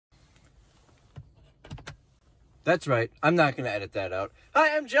That's right. I'm not going to edit that out.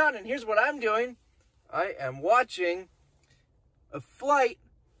 Hi, I'm John, and here's what I'm doing. I am watching a flight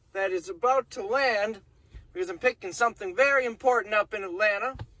that is about to land because I'm picking something very important up in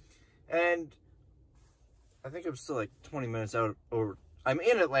Atlanta. And I think I'm still like 20 minutes out, or I'm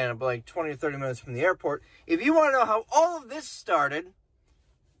in Atlanta, but like 20 or 30 minutes from the airport. If you want to know how all of this started,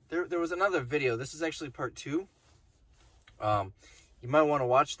 there was another video. This is actually part 2. You might want to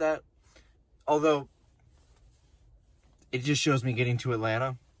watch that. Although, it just shows me getting to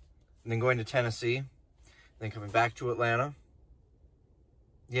Atlanta, and then going to Tennessee, then coming back to Atlanta.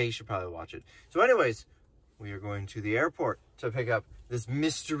 Yeah, you should probably watch it. So anyways, we are going to the airport to pick up this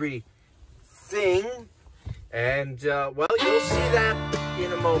mystery thing. And, well, you'll see that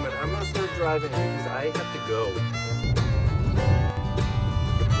in a moment. I'm going to start driving because I have to go.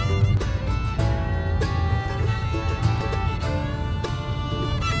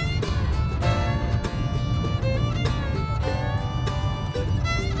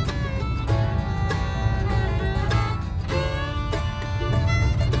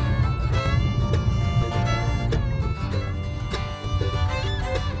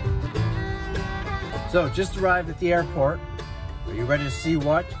 So, just arrived at the airport. Are you ready to see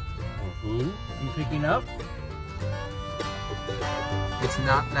what or who I'm picking up? It's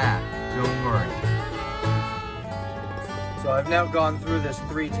not that. Don't worry. So, I've now gone through this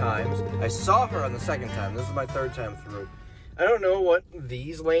 3 times. I saw her on the 2nd time. This is my 3rd time through. I don't know what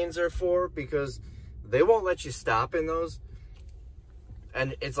these lanes are for because they won't let you stop in those.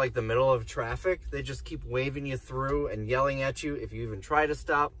 And it's like the middle of traffic. They just keep waving you through and yelling at you if you even try to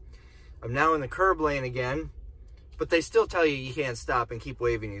stop. I'm now in the curb lane again, but they still tell you you can't stop and keep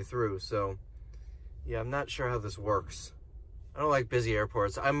waving you through. So, yeah, I'm not sure how this works. I don't like busy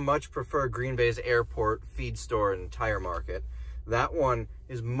airports. I much prefer Green Bay's airport, feed store, and tire market. That one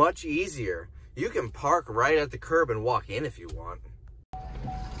is much easier. You can park right at the curb and walk in if you want.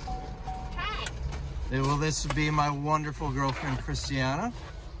 Hi. And will this be my wonderful girlfriend, Christiana?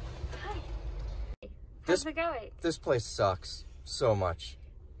 Hi. How's it going? This place sucks so much.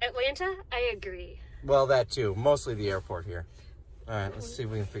 Atlanta? I agree. Well, that too. Mostly the airport here. All right, let's see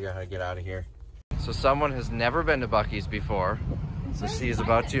if we can figure out how to get out of here. So someone has never been to Buc-ee's before. So she is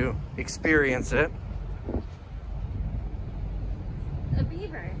about to experience it. A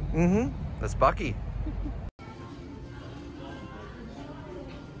beaver. Mm-hmm. That's Buc-ee.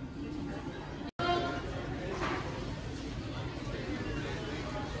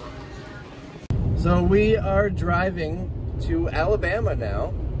 So we are driving to Alabama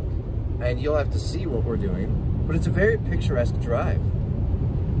now. And you'll have to see what we're doing. But it's a very picturesque drive.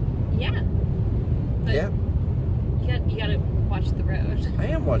 Yeah. But yeah. You gotta watch the road. I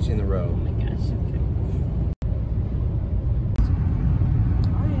am watching the road. Oh my gosh. Okay.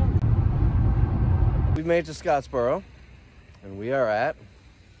 We've made it to Scottsboro. And we are at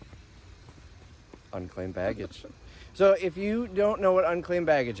Unclaimed Baggage. So if you don't know what Unclaimed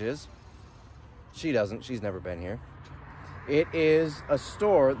Baggage is, she doesn't. She's never been here. It is a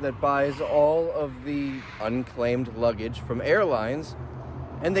store that buys all of the unclaimed luggage from airlines,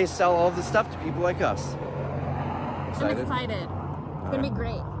 and they sell all the stuff to people like us. Excited? I'm excited. It's gonna be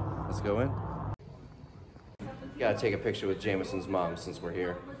great. Let's go in. Gotta take a picture with Jameson's mom since we're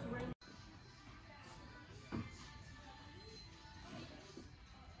here.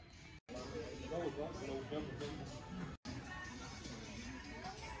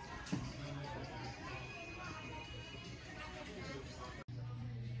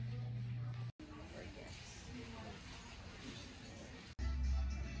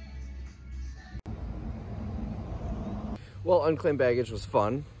 Well, Unclaimed Baggage was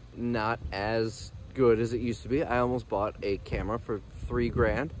fun. Not as good as it used to be. I almost bought a camera for $3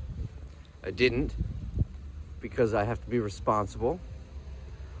 grand. I didn't because I have to be responsible.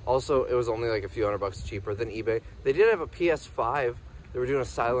 Also, it was only like a few $100 cheaper than eBay. They did have a PS5. They were doing a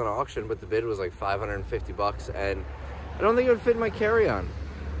silent auction, but the bid was like $550, and I don't think it would fit in my carry-on.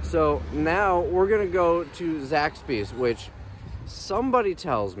 So now we're gonna go to Zaxby's, which somebody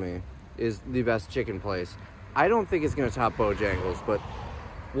tells me is the best chicken place. I don't think it's gonna top Bojangles, but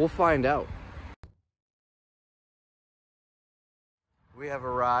we'll find out. We have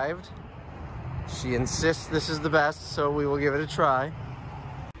arrived. She insists this is the best, so we will give it a try.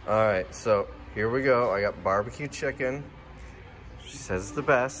 All right, so here we go. I got barbecue chicken. She says it's the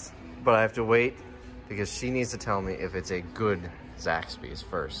best, but I have to wait because she needs to tell me if it's a good Zaxby's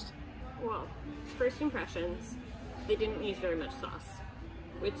first. Well, first impressions, they didn't use very much sauce,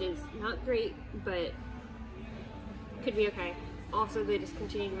 which is not great, but could be okay. Also, they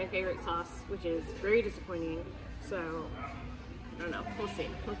discontinued my favorite sauce, which is very disappointing. So, I don't know. We'll see.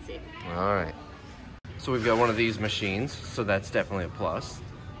 Let's see. All right. So we've got one of these machines, so that's definitely a plus.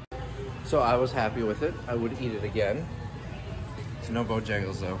 So I was happy with it. I would eat it again. It's no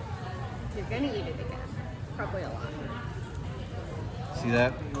Bojangles though. You're gonna eat it again. Probably a lot. See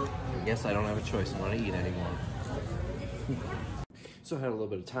that? I guess I don't have a choice. I want to eat anymore. So I had a little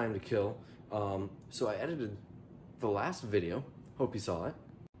bit of time to kill. So I edited the last video. Hope you saw it.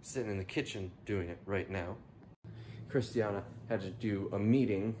 Sitting in the kitchen doing it right now. Christiana had to do a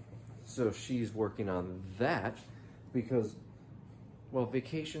meeting, so she's working on that because, well,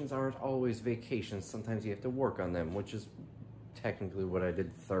 vacations aren't always vacations. Sometimes you have to work on them, which is technically what I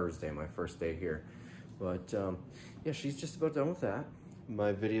did Thursday, my first day here. But yeah, she's just about done with that.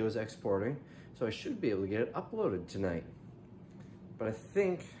 My video is exporting, so I should be able to get it uploaded tonight. But I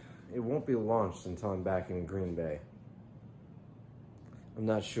think it won't be launched until I'm back in Green Bay. I'm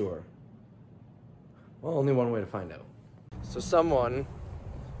not sure. Well, only one way to find out. So someone,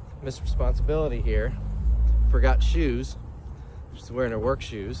 missed responsibility here, forgot shoes. She's wearing her work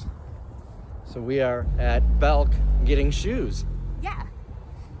shoes. So we are at Belk getting shoes. Yeah.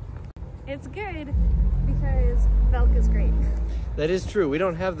 It's good because Belk is great. That is true. We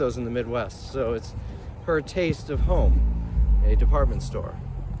don't have those in the Midwest, so it's her taste of home, a department store.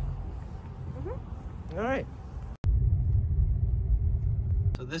 Mm-hmm. All right.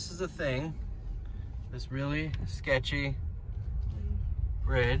 So this is the thing, this really sketchy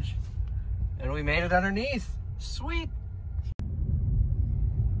bridge, and we made it underneath. Sweet.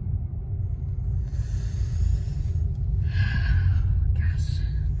 Gosh.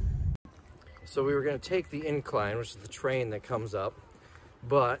 So we were going to take the incline, which is the train that comes up,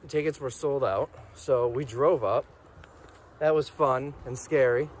 but tickets were sold out, so we drove up. That was fun and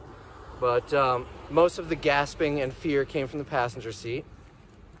scary, but most of the gasping and fear came from the passenger seat.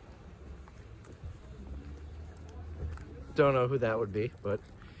 Don't know who that would be, but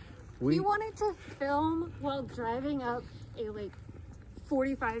We wanted to film while driving up a like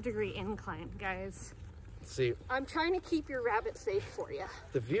 45-degree incline, guys. See, I'm trying to keep your rabbit safe for you.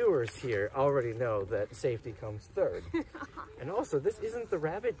 the viewers here already know that safety comes third. And also, this isn't the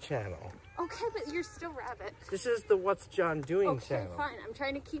Rabbit channel. Okay, but you're still rabbit. This is the What's John Doing Okay, channel. fine. I'm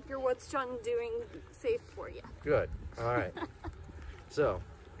trying to keep your What's John Doing safe for you. Good. All right. So,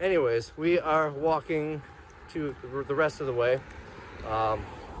 anyways, we are walking to the rest of the way.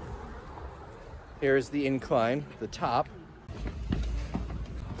 Here's the incline, the top.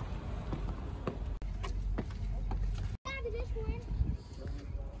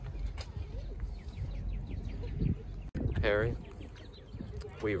 Harry,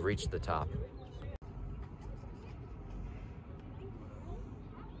 we've reached the top.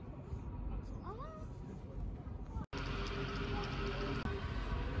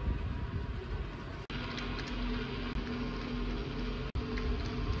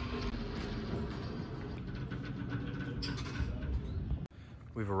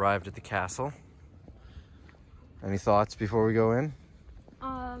 We've arrived at the castle. Any thoughts before we go in?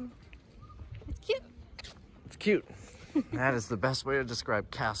 It's cute. It's cute. That is the best way to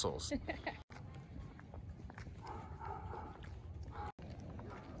describe castles.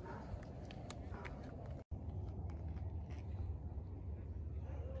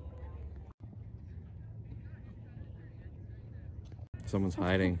 Someone's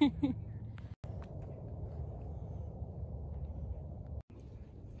hiding.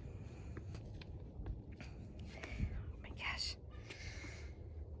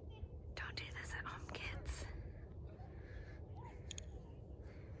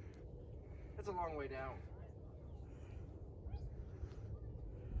 That's a long way down.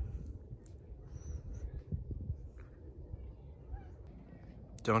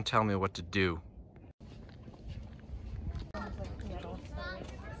 Don't tell me what to do.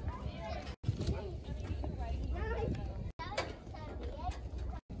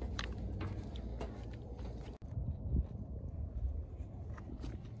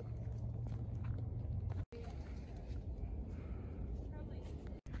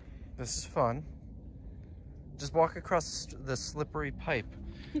 This is fun. Just walk across the slippery pipe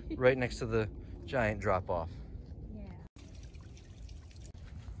right next to the giant drop-off. Yeah.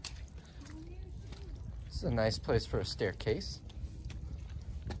 This is a nice place for a staircase.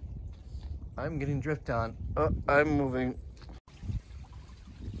 I'm getting dripped on. Oh, I'm moving.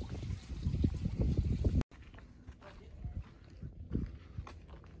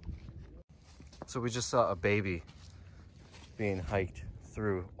 So we just saw a baby being hiked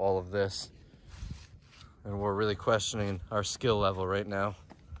through all of this, and we're really questioning our skill level right now.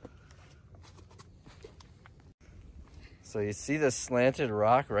 So you see this slanted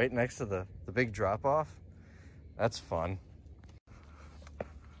rock right next to the big drop-off? That's fun.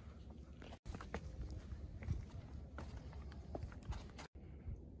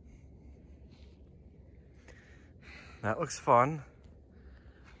 That looks fun.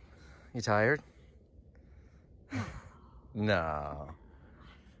 You tired? No.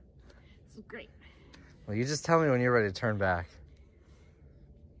 This is great. Well, you just tell me when you're ready to turn back.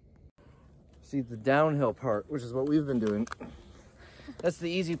 See, the downhill part, which is what we've been doing, that's the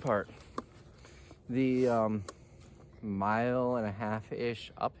easy part. The 1.5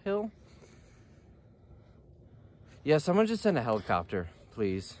 mile-ish uphill. Yeah, someone just send a helicopter,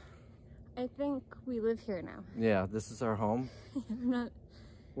 please. I think we live here now. Yeah, this is our home. I'm not...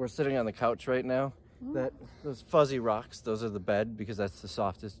 We're sitting on the couch right now. Those fuzzy rocks, those are the bed because that's the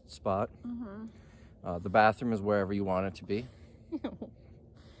softest spot. The bathroom is wherever you want it to be.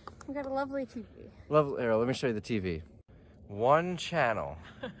 We got a lovely TV. Lovely. Here, let me show you the TV. One channel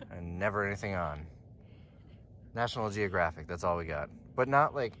and never anything on. National Geographic, that's all we got. But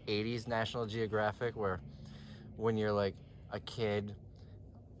not like 80s National Geographic where when you're like a kid,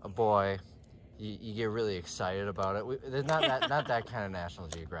 a boy, you get really excited about it. There's not that kind of National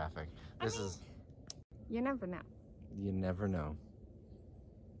Geographic. This is... You never know. You never know.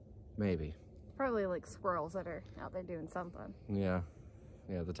 Maybe. Probably like squirrels that are out there doing something. Yeah.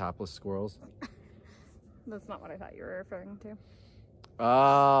 Yeah, the topless squirrels. That's not what I thought you were referring to.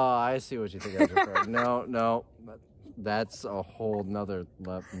 Oh, I see what you think I was referring. No. That's a whole nother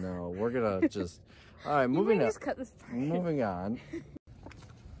no, we're gonna just... All right, moving on. Just cut this part. Moving on.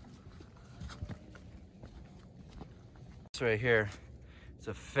 This right here, it's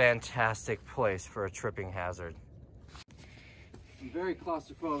a fantastic place for a tripping hazard. I'm very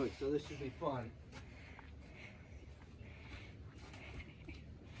claustrophobic, so this should be fun.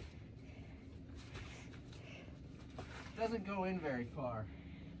 It doesn't go in very far.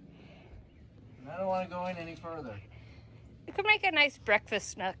 And I don't want to go in any further. You could make a nice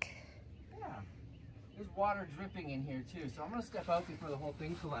breakfast nook. Yeah. There's water dripping in here too, so I'm gonna step out before the whole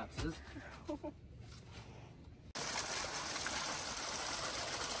thing collapses.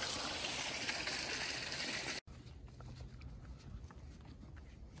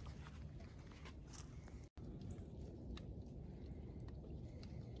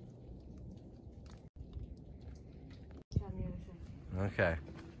 Okay,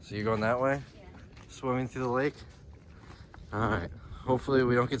 so you're going that way? Yeah. Swimming through the lake? All right, hopefully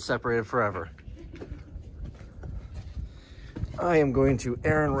we don't get separated forever. I am going to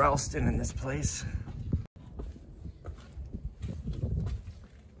Aaron Ralston in this place.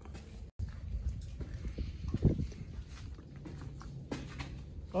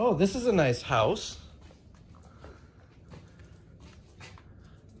 Oh, this is a nice house.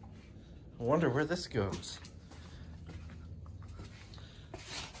 I wonder where this goes.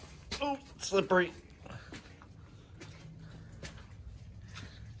 Oh, slippery.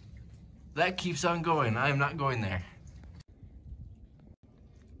 That keeps on going. I am not going there.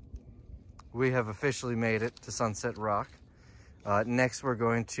 We have officially made it to Sunset Rock. Next, we're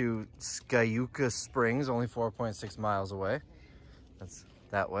going to Skyuka Springs, only 4.6 miles away. That's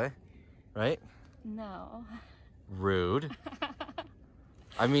that way, right? No. Rude.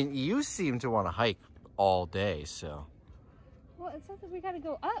 I mean, you seem to want to hike all day, so. Well, it says that we gotta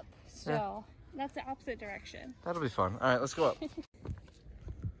go up still. Yeah. That's the opposite direction. That'll be fun. All right, let's go up.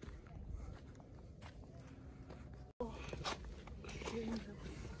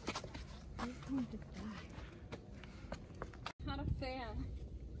 Not a fan.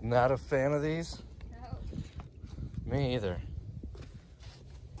 Not a fan of these? No. Me either.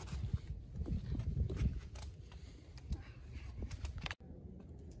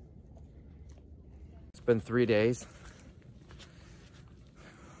 It's been 3 days.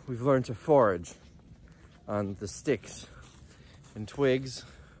 We've learned to forage on the sticks and twigs.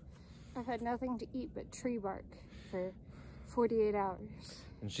 I've had nothing to eat but tree bark for 48 hours.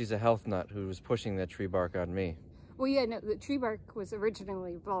 And she's a health nut who was pushing that tree bark on me. Well, yeah, no, the tree bark was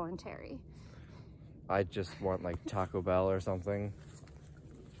originally voluntary. I just want like Taco Bell or something.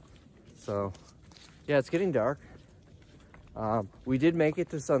 So, yeah, it's getting dark. We did make it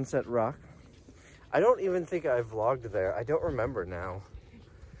to Sunset Rock. I don't even think I vlogged there. I don't remember now.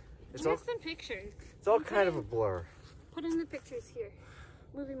 It's all some pictures. It's all kind of a blur. Put in the pictures here.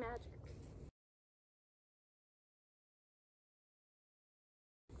 Movie magic.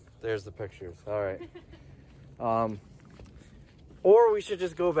 There's the pictures. All right. Or we should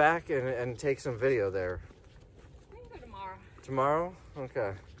just go back and take some video there. We can go tomorrow. Tomorrow?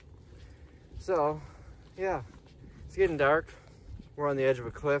 Okay. So, yeah. It's getting dark. We're on the edge of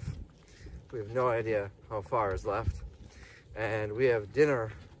a cliff. We have no idea how far is left. And we have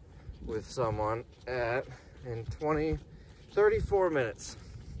dinner with someone in 34 minutes.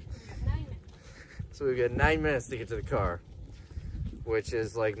 9 minutes. So we've got 9 minutes to get to the car, which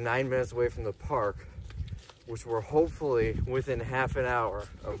is like 9 minutes away from the park which we're hopefully within half an hour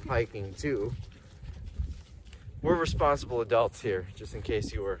of hiking to. We're responsible adults here, just in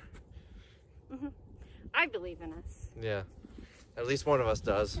case you were. I believe in us. Yeah, at least one of us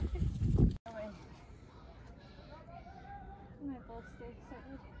does.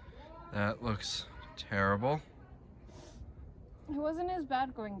 That looks terrible. It wasn't as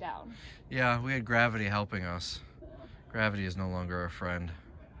bad going down. Yeah, we had gravity helping us. Gravity is no longer our friend.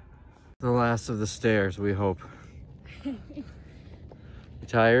 The last of the stairs, we hope. You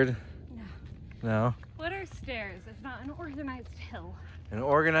tired? No. No? What are stairs if not an organized hill? An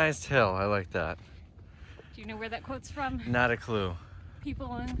organized hill, I like that. Do you know where that quote's from? Not a clue.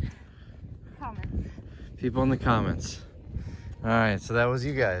 People in comments. People in the comments. All right, so that was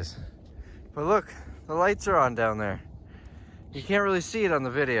you guys. But look, the lights are on down there. You can't really see it on the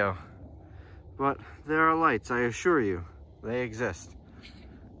video, but there are lights, I assure you. They exist.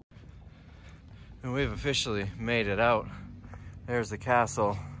 And we've officially made it out. There's the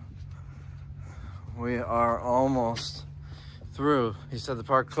castle. We are almost through. He said the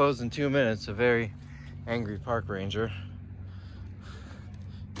park closed in 2 minutes, a very angry park ranger.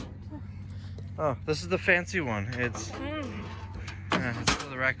 Oh, this is the fancy one. It's so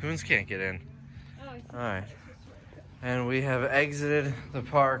the raccoons can't get in. All right. And we have exited the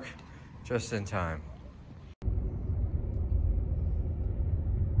park just in time.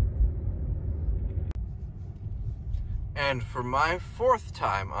 And for my 4th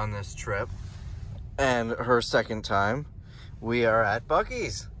time on this trip, and her 2nd time, we are at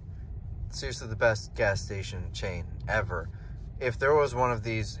Buc-ee's. Seriously, the best gas station chain ever. If there was one of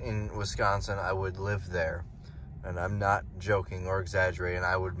these in Wisconsin, I would live there. And I'm not joking or exaggerating,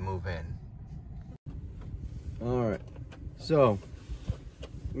 I would move in. All right, so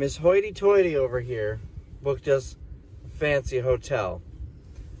Miss Hoity Toity over here booked us a fancy hotel.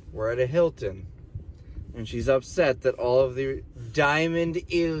 We're at a Hilton, and she's upset that all of the Diamond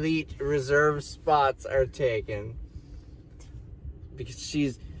Elite reserve spots are taken because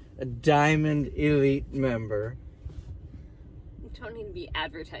she's a Diamond Elite member. You don't need to be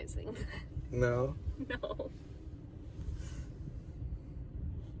advertising. No? No.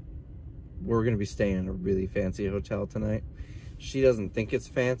 We're gonna be staying in a really fancy hotel tonight. She doesn't think it's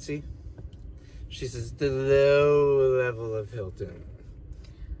fancy. She says the low level of Hilton.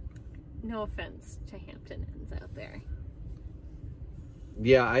 No offense to Hampton Inns out there.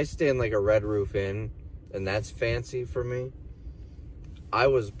 Yeah, I stay in like a Red Roof Inn, and that's fancy for me. I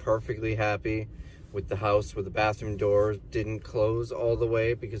was perfectly happy with the house where the bathroom doors didn't close all the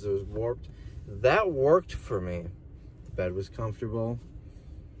way because it was warped. That worked for me. The bed was comfortable.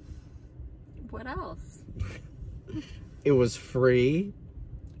 What else? It was free.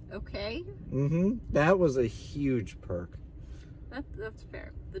 Okay. That was a huge perk. That's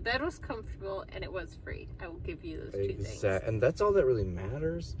fair. The bed was comfortable and it was free. I will give you those two things. And that's all that really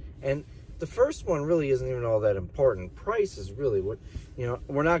matters. And the first one really isn't even all that important. Price is really what, you know,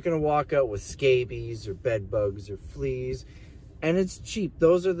 we're not going to walk out with scabies or bed bugs or fleas. And it's cheap.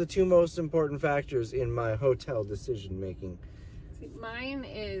 Those are the 2 most important factors in my hotel decision making. See, mine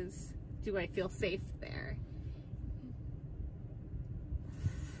is, do I feel safe there?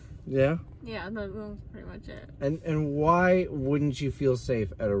 Yeah? Yeah, that's pretty much it. And why wouldn't you feel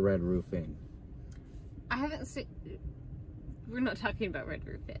safe at a Red Roof Inn? I haven't seen... We're not talking about Red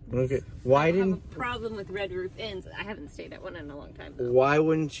Roof Inns. Okay. Why I didn't... have a problem with Red Roof Inns. I haven't stayed at one in a long time, though. Why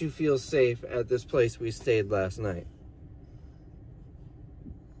wouldn't you feel safe at this place we stayed last night?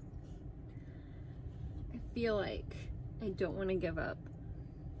 I feel like I don't want to give up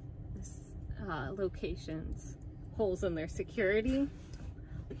this location's holes in their security.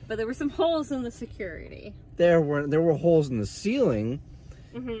 But there were some holes in the security. There were holes in the ceiling,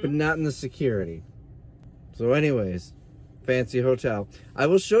 but not in the security. So anyways, fancy hotel. I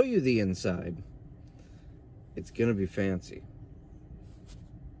will show you the inside. It's gonna be fancy.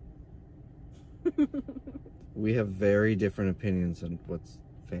 We have very different opinions on what's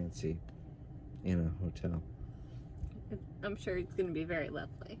fancy in a hotel. I'm sure it's gonna be very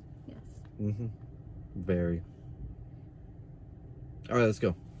lovely. Yes. Very. All right, let's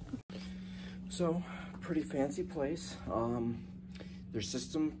go. So, pretty fancy place. Their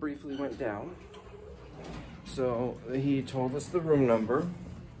system briefly went down. So he told us the room number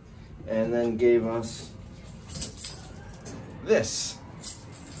and then gave us this.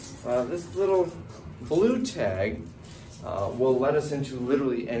 This little blue tag will let us into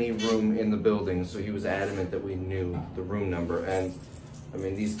literally any room in the building. So he was adamant that we knew the room number. And I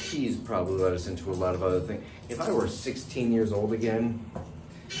mean, these keys probably let us into a lot of other things. If I were 16 years old again,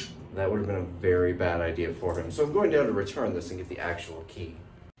 that would have been a very bad idea for him. So I'm going down to return this and get the actual key.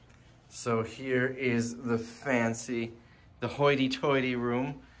 So here is the fancy, the hoity-toity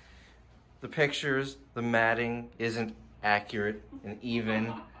room. The pictures, the matting isn't accurate and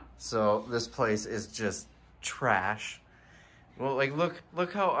even, so this place is just trash. Well, like,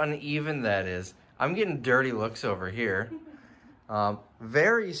 look how uneven that is. I'm getting dirty looks over here.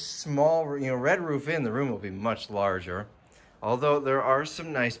 Very small, you know, red roof in, the room will be much larger. Although there are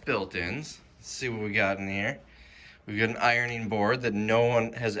some nice built-ins. Let's see what we got in here. We've got an ironing board that no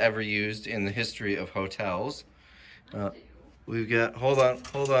one has ever used in the history of hotels. We've got, hold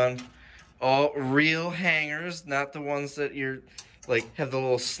on. All real hangers, not the ones that you're, like, have the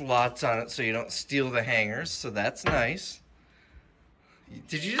little slots on it so you don't steal the hangers. So that's nice.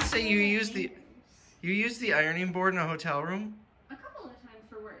 Did you just say you used the ironing board in a hotel room? A couple of times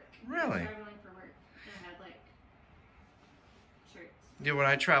for work. Really? I was traveling for work, and I had, like, shirts. Yeah, when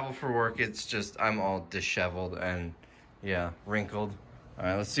I travel for work, it's just, I'm all disheveled and, yeah, wrinkled. All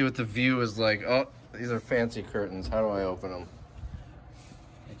right, let's see what the view is like. Oh, these are fancy curtains. How do I open them?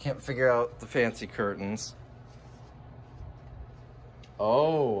 I can't figure out the fancy curtains.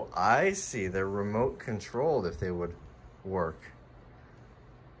 Oh, I see. They're remote controlled if they would work.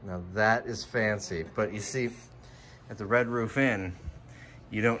 Now that is fancy. But you see, at the Red Roof Inn,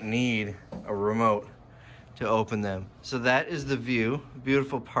 you don't need a remote to open them. So that is the view,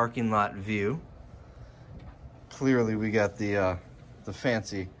 beautiful parking lot view. Clearly we got the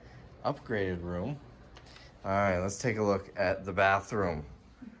fancy upgraded room. All right, let's take a look at the bathroom,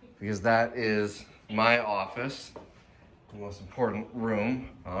 because that is my office, the most important room.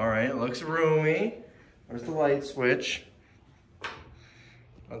 All right, it looks roomy. There's the light switch.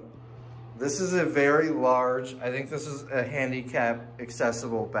 This is a very large, I think this is a handicap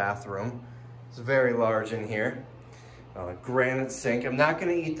accessible bathroom. It's very large in here. Granite sink. I'm not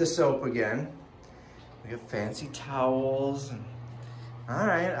gonna eat the soap again. We got fancy towels. All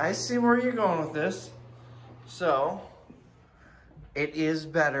right, I see where you're going with this. So, it is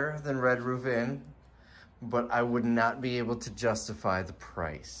better than Red Roof Inn, but I would not be able to justify the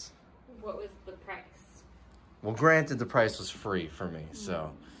price. What was the price? Well, granted, the price was free for me,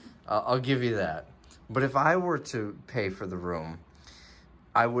 so I'll give you that. But if I were to pay for the room,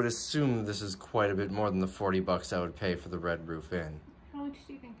 I would assume this is quite a bit more than the 40 bucks I would pay for the Red Roof Inn. How much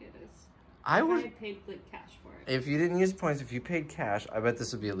do you think it is? I would. I paid like cash for it. If you didn't use points, if you paid cash, I bet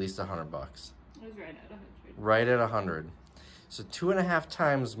this would be at least 100 bucks. It was right at 100. Right at 100. So 2.5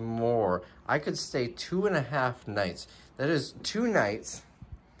 times more. I could stay 2.5 nights. That is 2 nights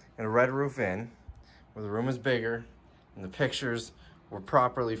in a Red Roof Inn, where the room is bigger and the pictures were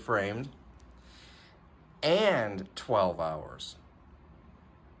properly framed, and 12 hours.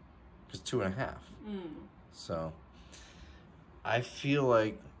 Just 2.5. So I feel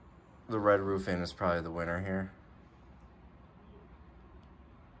like the Red Roof Inn is probably the winner here.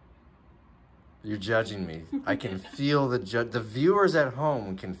 You're judging me. I can feel the the viewers at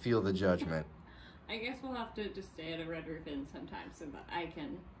home can feel the judgment. I guess we'll have to just stay at a Red Roof Inn sometime so that I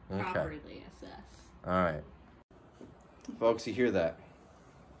can properly assess. All right. Folks, you hear that?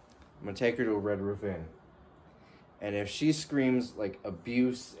 I'm going to take her to a Red Roof Inn. And if she screams like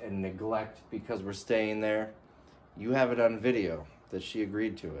abuse and neglect because we're staying there, you have it on video that she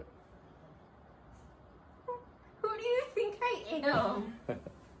agreed to it. Who do you think I am?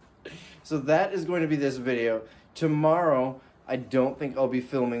 So that is going to be this video. Tomorrow, I don't think I'll be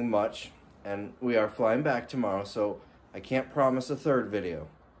filming much, and we are flying back tomorrow, so I can't promise a third video.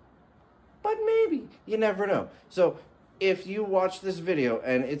 But maybe, you never know. So if you watch this video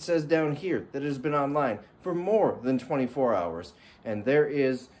and it says down here that it has been online for more than 24 hours, and there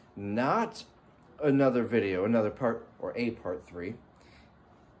is not another video, another part, or a part 3,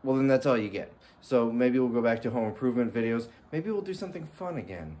 well then that's all you get. So maybe we'll go back to home improvement videos. Maybe we'll do something fun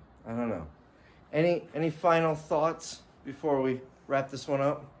again. I don't know. Any final thoughts before we wrap this one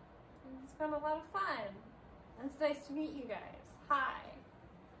up? It's been a lot of fun. It's nice to meet you guys. Hi.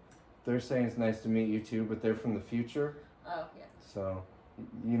 They're saying it's nice to meet you too, but they're from the future. Oh, yeah. So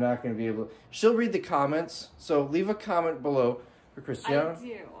you're not going to be able to... She'll read the comments, so leave a comment below for Christiana. I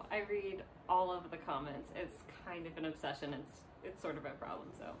do. I read all of the comments. It's kind of an obsession. It's sort of a problem,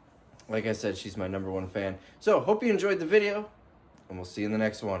 so. Like I said, she's my #1 fan. So, hope you enjoyed the video, and we'll see you in the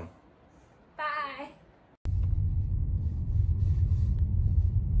next one.